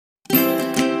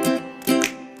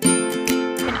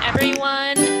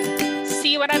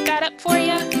what I've got up for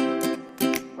you?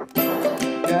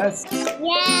 Yes.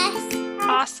 Yes.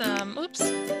 Awesome. Oops.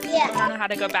 Yeah. I don't know how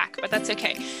to go back, but that's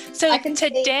okay. So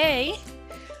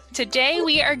today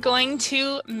we are going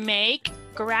to make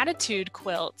gratitude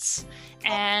quilts.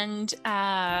 And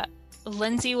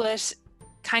Lindsay was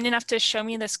kind enough to show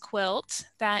me this quilt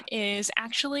that is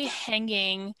actually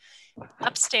hanging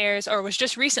upstairs, or was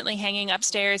just recently hanging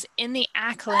upstairs in the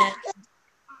Ackland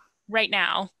right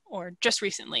now, or just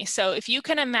recently. So if you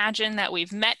can imagine that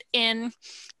we've met at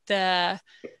the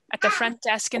front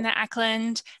desk in the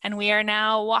Ackland, and we are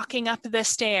now walking up the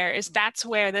stairs, that's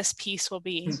where this piece will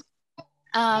be.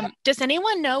 Does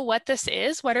anyone know what this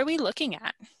is? What are we looking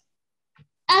at?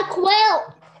 A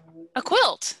quilt. A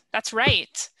quilt, that's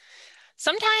right.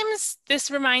 Sometimes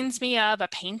this reminds me of a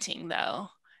painting though.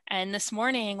 And this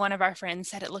morning, one of our friends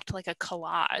said it looked like a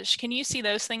collage. Can you see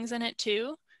those things in it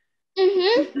too?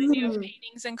 Mm-hmm. I do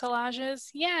paintings and collages.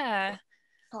 Yeah.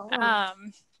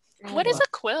 What is a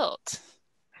quilt?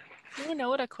 Do you know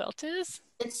what a quilt is?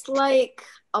 It's like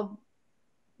a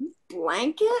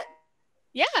blanket?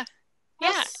 Yeah.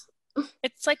 Yes. Yeah.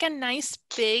 It's like a nice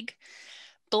big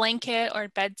blanket or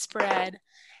bedspread.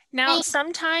 Now,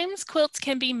 sometimes quilts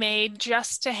can be made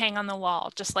just to hang on the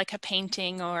wall, just like a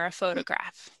painting or a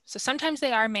photograph. So sometimes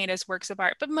they are made as works of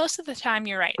art, but most of the time,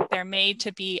 you're right, they're made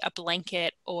to be a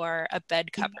blanket or a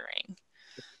bed covering.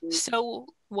 So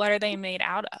what are they made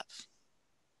out of?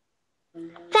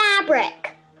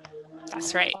 Fabric.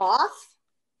 That's right.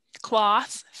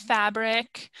 Cloth,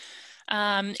 fabric,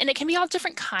 and it can be all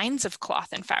different kinds of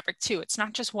cloth and fabric too. It's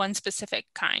not just one specific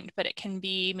kind, but it can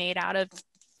be made out of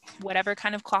whatever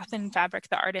kind of cloth and fabric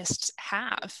the artists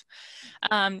have.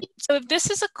 So if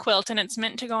this is a quilt and it's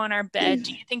meant to go on our bed,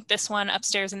 do you think this one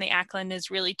upstairs in the Ackland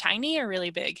is really tiny or really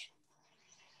big?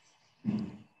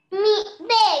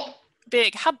 Big.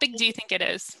 Big. How big do you think it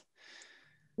is?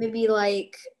 maybe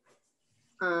like,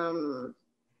 I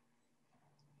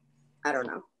don't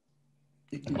know.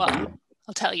 Well,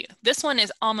 I'll tell you. This one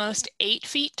is almost 8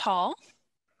 feet tall,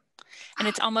 and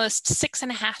it's almost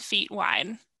 6.5 feet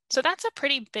wide. So that's a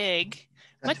pretty big,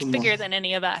 much bigger than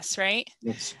any of us, right?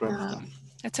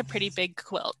 That's a pretty big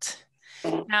quilt.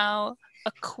 Now,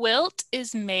 a quilt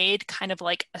is made kind of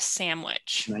like a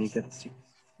sandwich,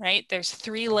 right? There's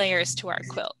 3 layers to our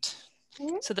quilt.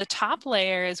 So the top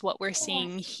layer is what we're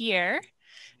seeing here,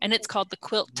 and it's called the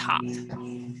quilt top.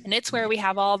 And it's where we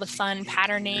have all the fun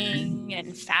patterning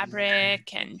and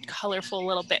fabric and colorful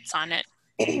little bits on it.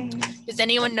 Does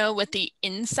anyone know what the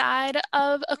inside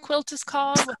of a quilt is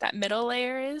called? What that middle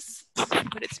layer is?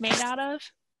 What it's made out of?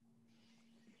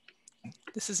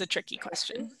 This is a tricky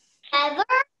question. Feather.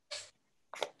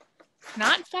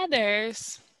 Not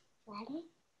feathers.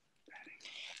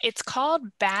 It's called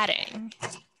batting.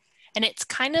 And it's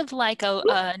kind of like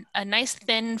a nice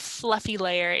thin fluffy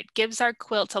layer. It gives our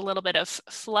quilts a little bit of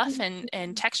fluff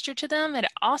and texture to them. And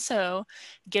it also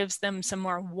gives them some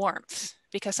more warmth,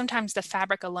 because sometimes the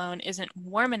fabric alone isn't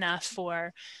warm enough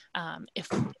for, if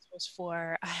this was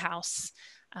for a house,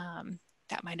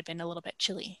 that might have been a little bit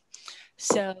chilly.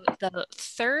 So the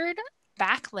third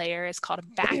back layer is called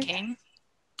a backing,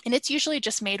 and it's usually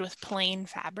just made with plain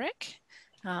fabric,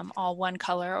 all one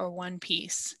color or one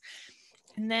piece.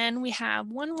 And then we have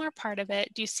one more part of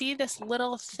it. Do you see this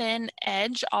little thin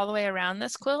edge all the way around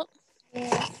this quilt?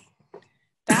 Yeah.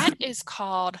 That is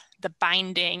called the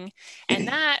binding, and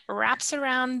that wraps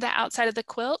around the outside of the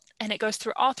quilt, and it goes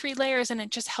through all 3 layers, and it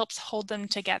just helps hold them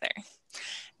together.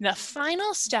 The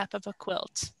final step of a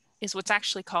quilt is what's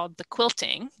actually called the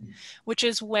quilting, which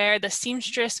is where the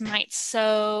seamstress might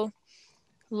sew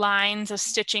lines of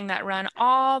stitching that run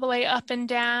all the way up and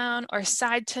down or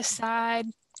side to side.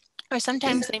 Or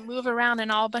sometimes they move around in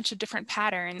all a bunch of different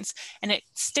patterns, and it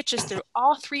stitches through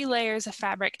all 3 layers of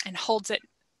fabric and holds it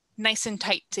nice and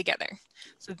tight together.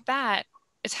 So that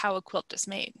is how a quilt is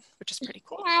made, which is pretty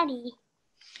cool. Daddy.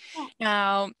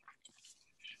 Now,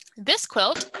 this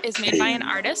quilt is made by an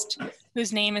artist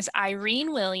whose name is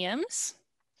Irene Williams.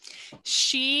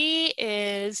 She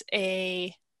is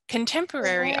a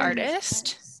contemporary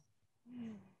artist.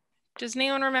 Does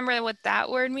anyone remember what that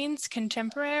word means?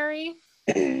 Contemporary?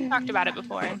 We talked about it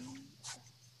before.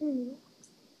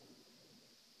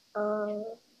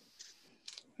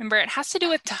 Remember, it has to do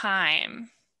with time.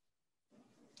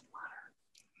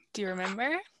 Do you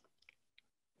remember?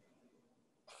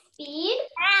 Speed.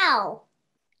 Ow.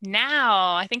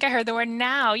 Now, I think I heard the word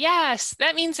now. Yes,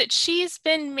 that means that she's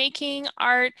been making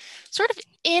art sort of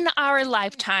in our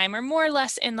lifetime, or more or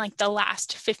less in like the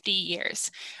last 50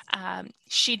 years.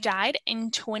 She died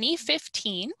in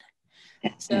 2015.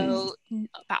 So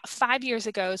about 5 years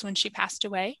ago is when she passed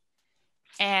away.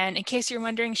 And in case you're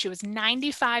wondering, she was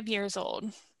 95 years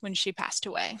old when she passed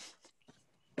away.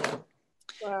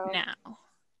 Wow. Now,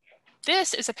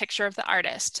 this is a picture of the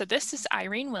artist. So this is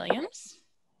Irene Williams.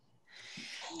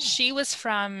 She was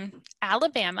from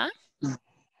Alabama,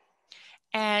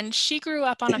 and she grew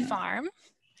up on a farm.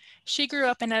 She grew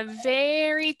up in a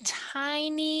very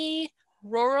tiny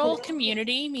rural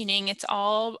community, meaning it's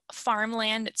all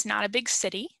farmland. It's not a big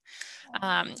city.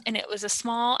 And it was a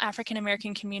small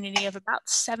African-American community of about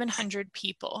 700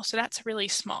 people. So that's really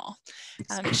small.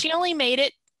 She only made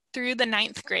it through the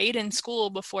 9th grade in school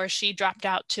before she dropped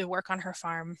out to work on her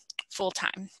farm full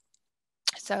time.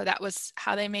 So that was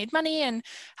how they made money and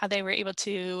how they were able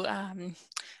to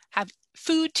have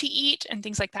food to eat and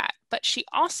things like that. But she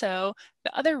also,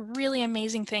 the other really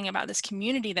amazing thing about this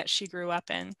community that she grew up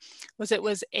in was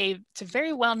it's a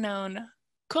very well-known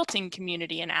quilting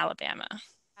community in Alabama.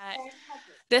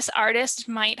 This artist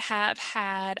might have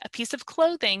had a piece of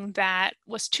clothing that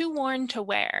was too worn to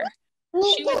wear.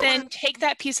 She would then take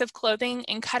that piece of clothing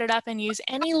and cut it up and use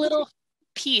any little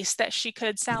piece that she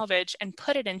could salvage and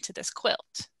put it into this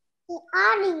quilt.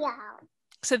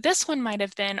 So this one might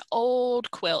have been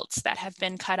old quilts that have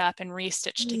been cut up and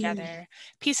restitched together.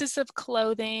 Pieces of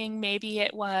clothing, maybe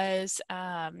it was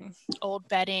old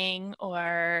bedding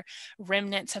or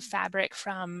remnants of fabric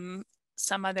from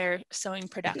some other sewing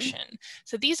production.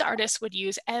 So these artists would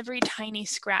use every tiny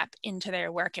scrap into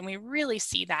their work, and we really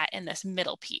see that in this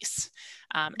middle piece.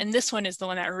 And this one is the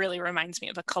one that really reminds me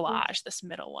of a collage, this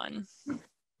middle one.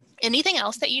 Anything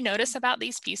else that you notice about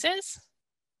these pieces?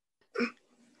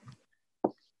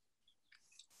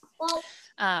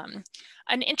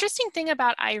 An interesting thing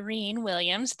about Irene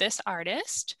Williams, this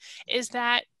artist, is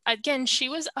that, again, she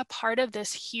was a part of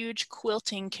this huge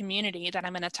quilting community that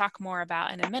I'm going to talk more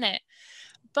about in a minute.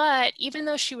 But even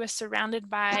though she was surrounded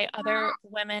by other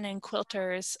women and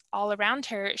quilters all around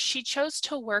her, she chose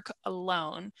to work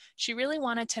alone. She really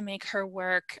wanted to make her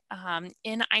work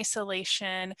in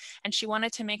isolation, and she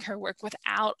wanted to make her work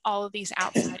without all of these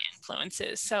outside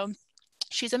influences. So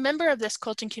she's a member of this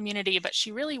quilting community, but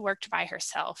she really worked by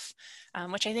herself,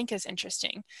 which I think is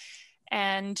interesting.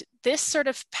 And this sort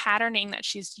of patterning that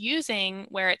she's using,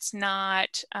 where it's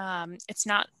not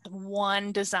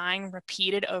one design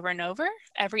repeated over and over,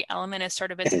 every element is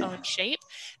sort of its own shape.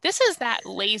 This is that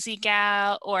lazy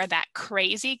gal or that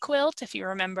crazy quilt, if you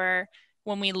remember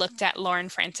when we looked at Lauren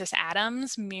Francis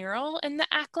Adams' mural in the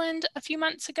Ackland a few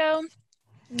months ago.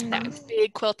 That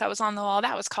big quilt that was on the wall,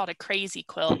 that was called a crazy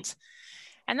quilt.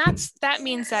 And that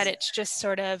means that it's just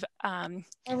sort of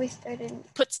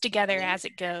puts together as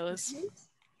it goes.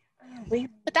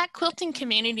 But that quilting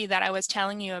community that I was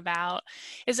telling you about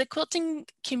is a quilting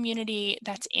community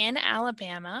that's in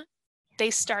Alabama. They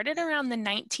started around the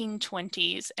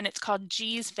 1920s, and it's called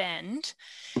Gee's Bend.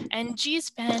 And Gee's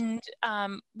Bend,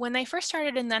 when they first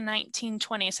started in the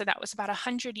 1920s, so that was about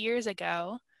 100 years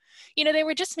ago, you know, they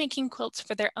were just making quilts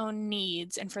for their own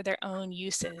needs and for their own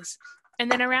uses. And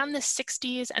then around the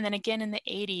 60s and then again in the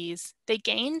 80s, they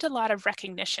gained a lot of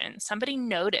recognition. Somebody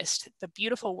noticed the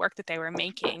beautiful work that they were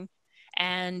making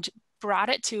and brought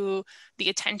it to the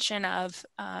attention of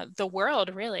the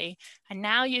world, really. And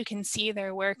now you can see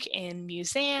their work in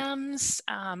museums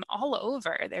all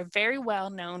over. They're very well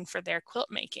known for their quilt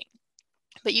making.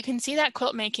 But you can see that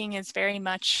quilt making is very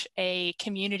much a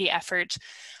community effort.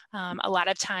 A lot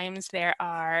of times there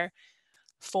are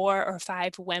 4 or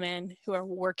 5 women who are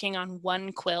working on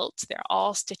one quilt. They're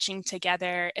all stitching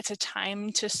together. It's a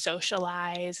time to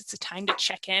socialize. It's a time to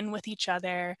check in with each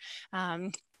other.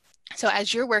 So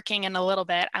as you're working in a little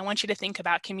bit, I want you to think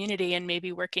about community and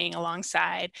maybe working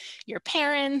alongside your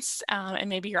parents, and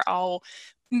maybe you're all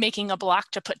making a block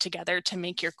to put together to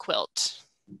make your quilt.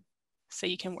 So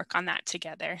you can work on that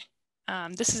together.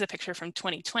 This is a picture from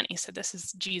 2020. So this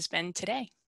is Gee's Bend today.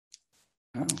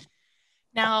 Oh.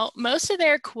 Now, most of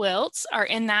their quilts are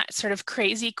in that sort of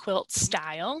crazy quilt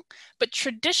style, but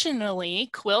traditionally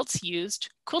quilts used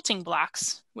quilting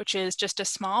blocks, which is just a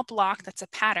small block that's a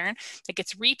pattern that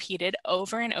gets repeated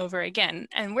over and over again.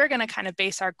 And we're going to kind of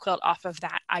base our quilt off of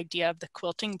that idea of the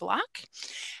quilting block.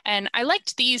 And I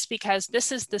liked these because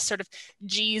this is the sort of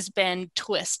Gee's Bend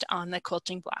twist on the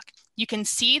quilting block. You can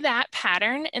see that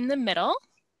pattern in the middle.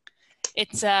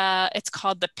 It's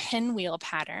called the pinwheel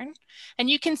pattern. And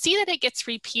you can see that it gets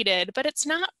repeated, but it's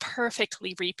not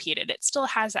perfectly repeated. It still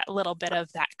has that little bit of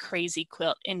that crazy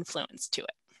quilt influence to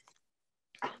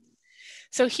it.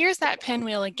 So here's that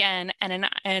pinwheel again, and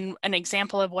an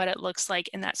example of what it looks like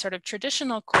in that sort of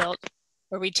traditional quilt,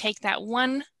 where we take that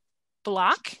one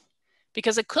block,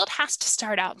 because a quilt has to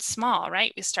start out small,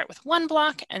 right? We start with one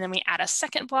block and then we add a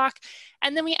second block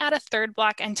and then we add a third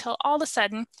block until all of a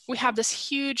sudden we have this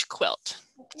huge quilt.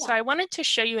 So I wanted to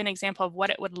show you an example of what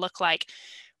it would look like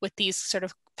with these sort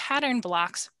of pattern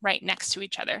blocks right next to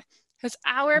each other, because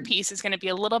our piece is going to be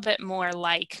a little bit more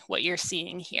like what you're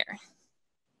seeing here.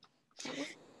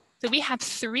 So we have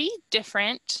 3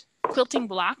 different quilting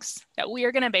blocks that we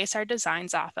are going to base our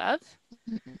designs off of.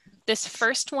 This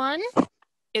first one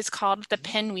is called the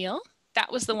pinwheel.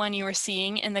 That was the one you were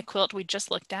seeing in the quilt we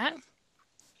just looked at.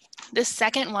 This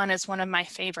second one is one of my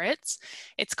favorites.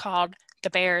 It's called the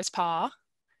bear's paw.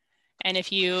 And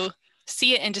if you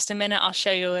see it in just a minute, I'll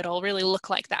show you, it'll really look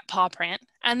like that paw print.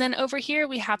 And then over here,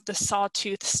 we have the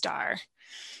sawtooth star.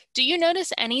 Do you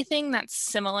notice anything that's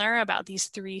similar about these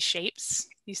 3 shapes,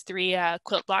 these 3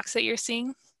 quilt blocks that you're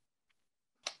seeing?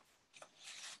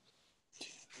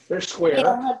 They're square. They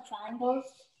don't have triangles.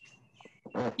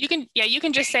 You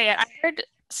can just say it. I heard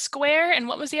square, and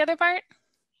what was the other part?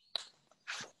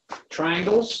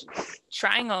 Triangles.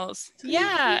 Triangles.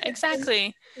 Yeah,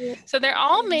 exactly. So they're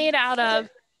all made out of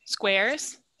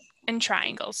squares and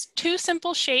triangles, 2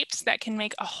 simple shapes that can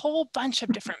make a whole bunch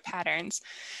of different patterns.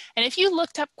 And if you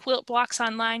looked up quilt blocks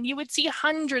online, you would see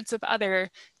hundreds of other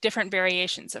different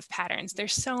variations of patterns.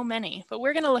 There's so many, but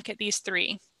we're going to look at these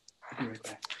 3.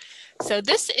 So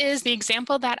this is the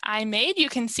example that I made. You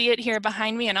can see it here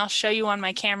behind me, and I'll show you on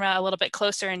my camera a little bit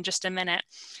closer in just a minute.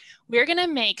 We're going to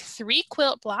make 3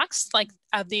 quilt blocks like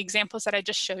of the examples that I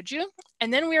just showed you,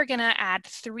 and then we're going to add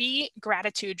 3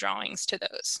 gratitude drawings to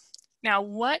those. Now,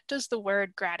 what does the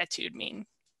word gratitude mean?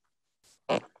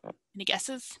 Any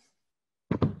guesses?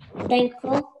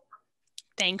 Thankful.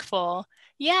 Thankful.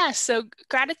 Yeah, so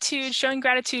gratitude, showing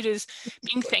gratitude is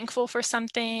being thankful for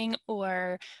something,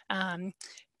 or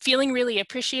feeling really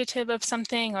appreciative of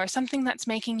something, or something that's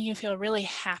making you feel really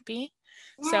happy.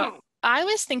 So I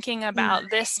was thinking about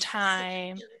this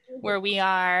time where we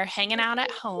are hanging out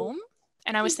at home,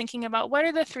 and I was thinking about what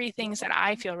are the 3 things that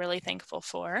I feel really thankful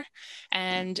for,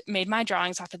 and made my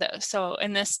drawings off of those. So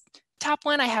in this top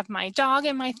one, I have my dog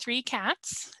and my 3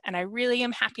 cats, and I really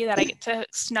am happy that I get to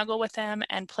snuggle with them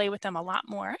and play with them a lot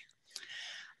more.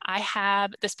 I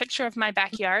have this picture of my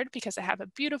backyard because I have a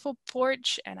beautiful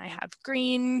porch and I have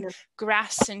green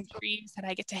grass and trees that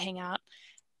I get to hang out.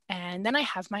 And then I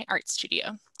have my art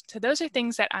studio. So those are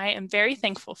things that I am very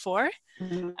thankful for.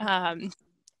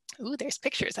 Ooh, there's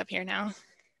pictures up here now.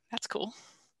 That's cool.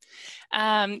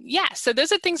 Yeah, so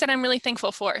those are things that I'm really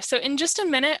thankful for. So in just a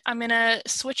minute, I'm gonna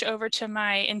switch over to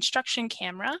my instruction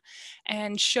camera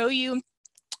and show you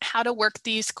how to work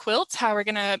these quilts, how we're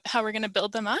gonna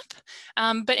build them up.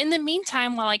 But in the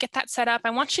meantime, while I get that set up, I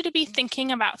want you to be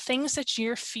thinking about things that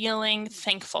you're feeling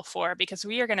thankful for, because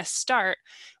we are gonna start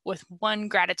with 1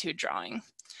 gratitude drawing.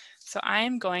 So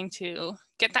I'm going to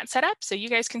get that set up so you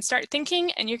guys can start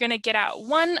thinking, and you're gonna get out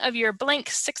 1 of your blank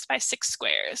 6x6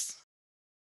 squares.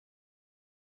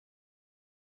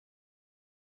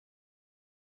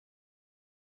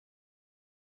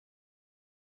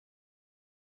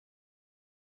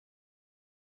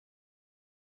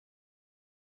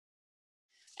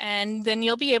 And then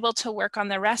you'll be able to work on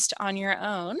the rest on your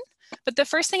own. But the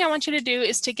first thing I want you to do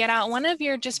is to get out 1 of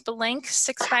your just blank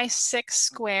 6x6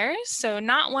 squares. So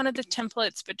not one of the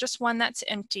templates, but just one that's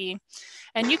empty.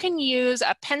 And you can use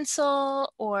a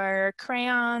pencil or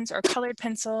crayons or colored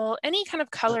pencil, any kind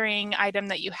of coloring item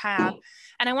that you have.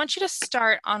 And I want you to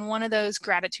start on 1 of those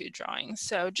gratitude drawings.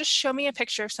 So just show me a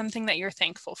picture of something that you're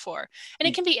thankful for. And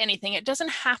it can be anything. It doesn't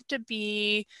have to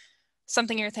be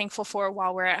something you're thankful for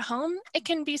while we're at home. It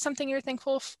can be something you're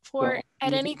thankful for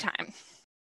at any time.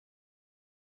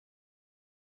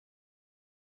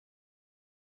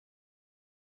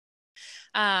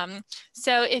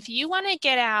 So if you want to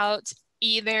get out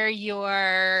either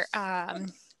your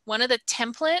one of the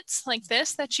templates like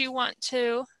this that you want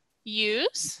to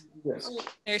use,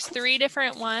 there's 3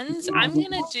 different ones. I'm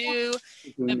gonna do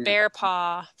the bear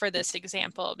paw for this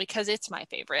example because it's my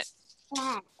favorite.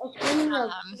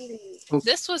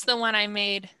 This was the one I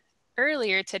made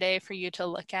earlier today for you to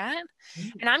look at,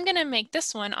 and I'm going to make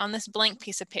this one on this blank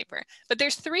piece of paper. But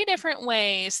there's 3 different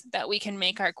ways that we can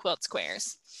make our quilt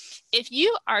squares. If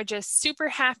you are just super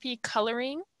happy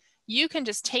coloring, you can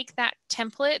just take that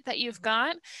template that you've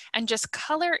got and just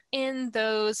color in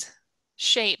those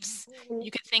shapes.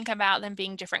 You could think about them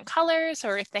being different colors,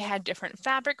 or if they had different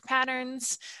fabric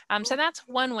patterns. So that's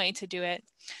one way to do it.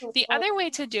 The other way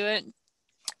to do it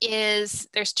is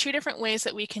there's two different ways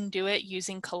that we can do it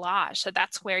using collage. So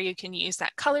that's where you can use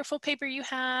that colorful paper you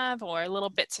have or little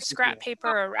bits of scrap paper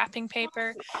or wrapping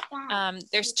paper.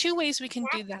 There's two ways we can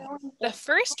do that. The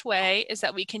first way is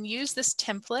that we can use this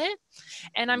template,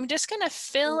 and I'm just going to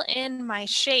fill in my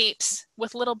shapes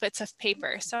with little bits of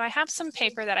paper. So I have some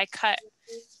paper that I cut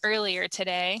earlier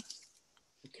today,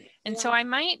 and so I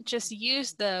might just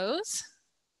use those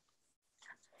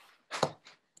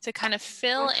to kind of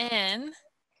fill in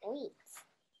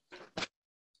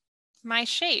my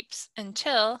shapes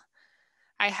until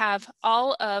I have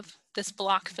all of this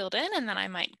block filled in, and then I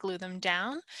might glue them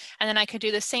down. And then I could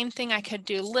do the same thing. I could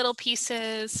do little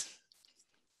pieces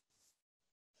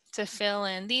to fill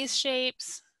in these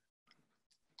shapes.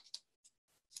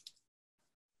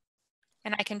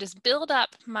 And I can just build up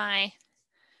my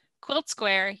quilt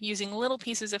square using little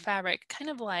pieces of fabric,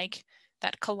 kind of like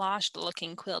that collaged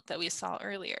looking quilt that we saw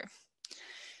earlier.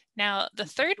 Now, the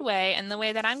third way, and the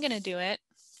way that I'm going to do it,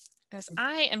 is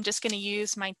I am just going to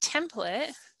use my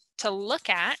template to look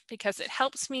at because it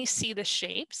helps me see the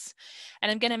shapes.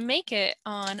 And I'm going to make it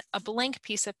on a blank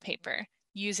piece of paper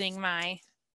using my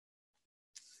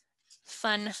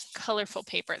fun, colorful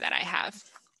paper that I have.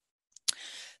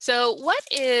 So what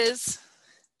is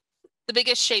the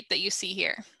biggest shape that you see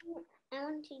here? I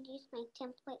want to use my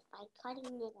template by cutting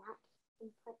it out and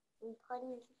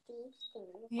putting these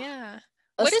things. Yeah.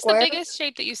 A What is square? the biggest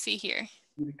shape that you see here?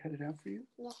 Let me cut it out for you?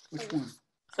 Yes, Which please. one?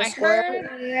 A I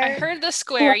square? heard the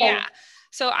square, yeah.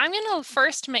 So I'm going to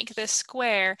first make this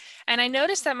square, and I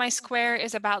noticed that my square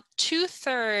is about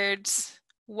 2/3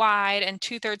 wide and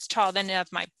 2/3 tall than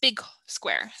of my big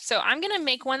square. So I'm going to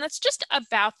make one that's just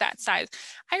about that size.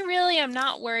 I really am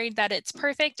not worried that it's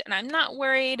perfect, and I'm not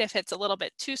worried if it's a little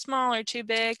bit too small or too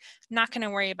big. I'm not going to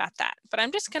worry about that, but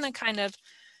I'm just going to kind of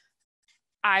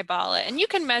eyeball it, and you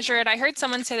can measure it. I heard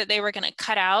someone say that they were going to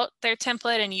cut out their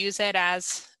template and use it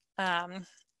as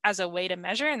a way to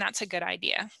measure, and that's a good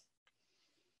idea.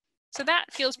 So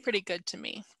that feels pretty good to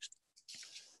me.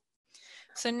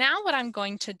 So now what I'm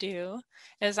going to do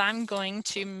is I'm going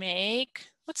to make,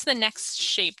 what's the next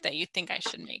shape that you think I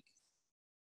should make?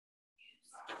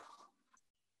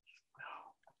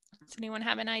 Does anyone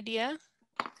have an idea?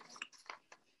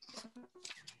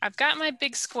 I've got my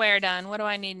big square done. What do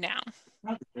I need now?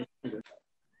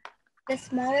 The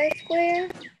smaller square?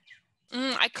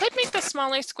 I could make the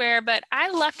smaller square, but I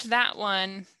left that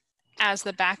one as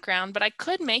the background, but I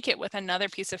could make it with another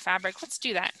piece of fabric. Let's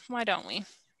do that. Why don't we?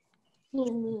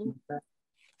 You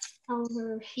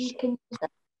mean she can.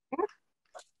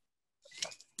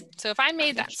 So if I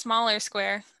made that smaller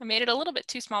square, I made it a little bit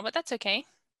too small, but that's okay.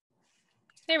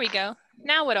 There we go.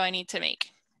 Now what do I need to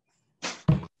make?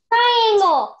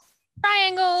 Triangle!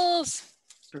 Triangles!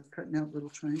 Start cutting out little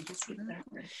triangles for that?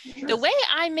 The way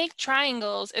I make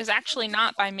triangles is actually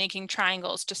not by making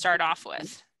triangles to start off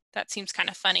with. That seems kind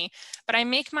of funny, but I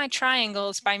make my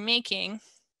triangles by making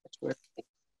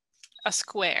a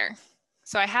square.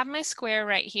 So I have my square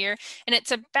right here, and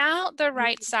it's about the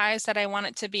right size that I want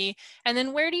it to be. And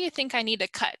then where do you think I need to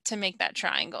cut to make that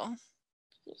triangle?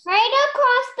 Right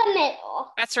across the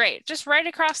middle. That's right, just right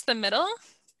across the middle.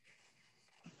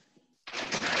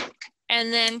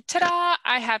 And then ta-da,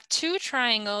 I have two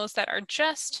triangles that are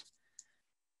just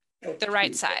the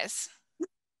right size.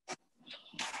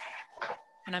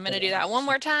 And I'm going to do that one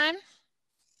more time.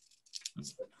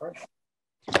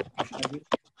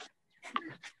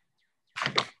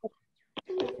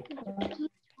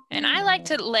 And I like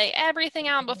to lay everything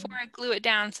out before I glue it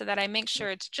down so that I make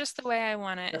sure it's just the way I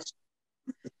want it.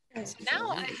 So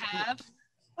now I have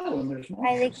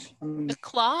the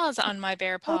claws on my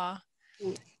bear paw.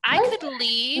 I could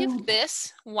leave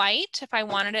this white if I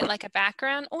wanted it like a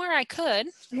background, or I could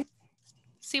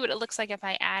see what it looks like if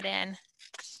I add in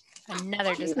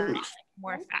another design, like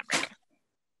more fabric.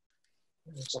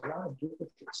 So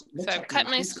I've cut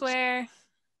my square.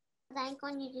 I'm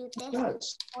going to do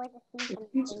this for the thing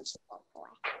I'm grateful for.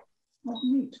 Oh,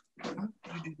 neat. How do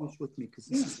you do this with me? Because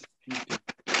this is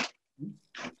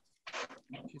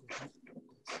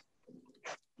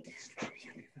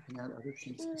out other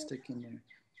things to stick in there.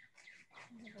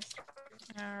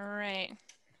 All right.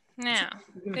 Now,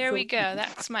 there we go.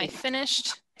 That's my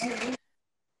finished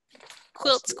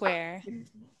quilt square.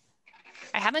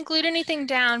 I haven't glued anything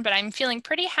down, but I'm feeling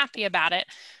pretty happy about it.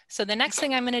 So the next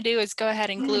thing I'm going to do is go ahead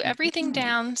and glue everything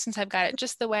down since I've got it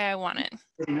just the way I want it.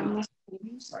 I'll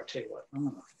tell you what, I'm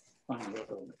going to find a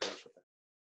little bit of that.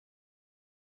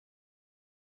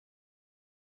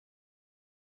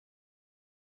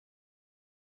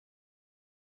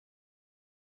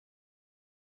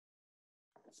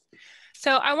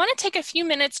 So I want to take a few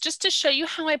minutes just to show you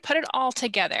how I put it all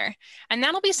together. And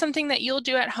that'll be something that you'll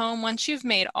do at home once you've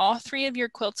made all 3 of your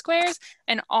quilt squares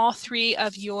and all 3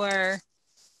 of your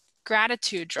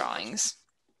gratitude drawings.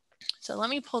 So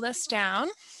let me pull this down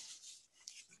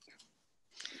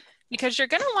because you're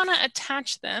going to want to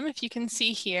attach them. If you can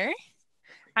see here,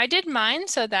 I did mine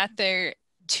so that they're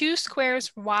 2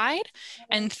 squares wide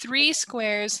and 3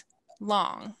 squares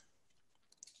long.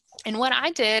 And what I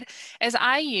did is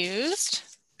I used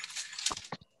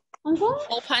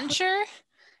hole puncher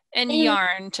and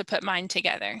yarn to put mine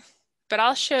together. But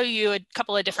I'll show you a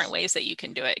couple of different ways that you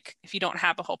can do it if you don't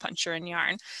have a hole puncher and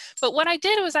yarn. But what I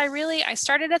did was I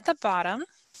started at the bottom.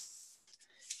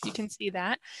 You can see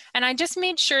that. And I just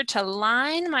made sure to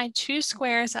line my 2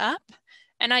 squares up.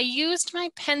 And I used my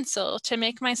pencil to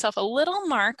make myself a little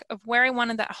mark of where I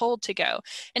wanted that hole to go.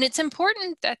 And it's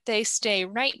important that they stay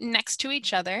right next to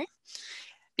each other,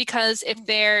 because if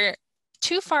they're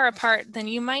too far apart, then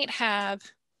you might have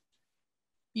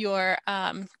your,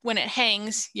 when it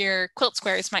hangs, your quilt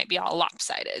squares might be all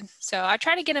lopsided. So I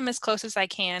try to get them as close as I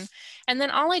can. And then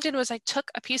all I did was I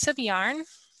took a piece of yarn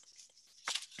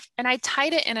and I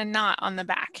tied it in a knot on the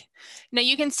back. Now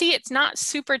you can see it's not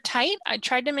super tight. I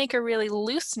tried to make a really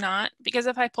loose knot because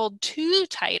if I pulled too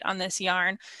tight on this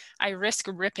yarn, I risk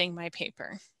ripping my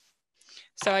paper.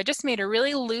 So I just made a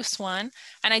really loose one,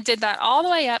 and I did that all the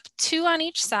way up, 2 on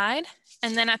each side.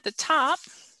 And then at the top,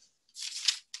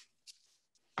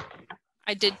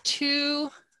 I did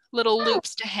 2 little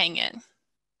loops to hang it.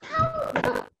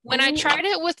 When I tried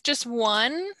it with just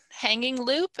 1 hanging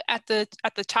loop at the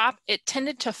top, it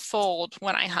tended to fold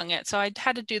when I hung it. So I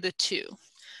had to do the 2.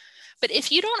 But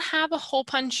if you don't have a hole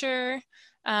puncher,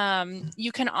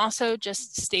 you can also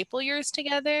just staple yours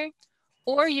together,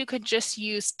 or you could just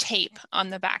use tape on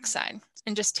the backside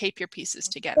and just tape your pieces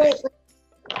together.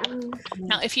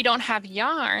 Now, if you don't have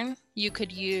yarn, you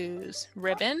could use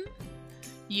ribbon,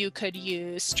 you could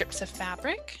use strips of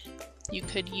fabric, you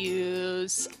could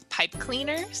use pipe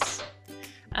cleaners,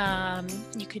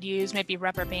 you could use maybe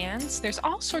rubber bands. There's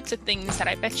all sorts of things that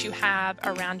I bet you have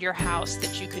around your house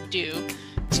that you could do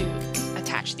to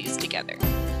attach these together.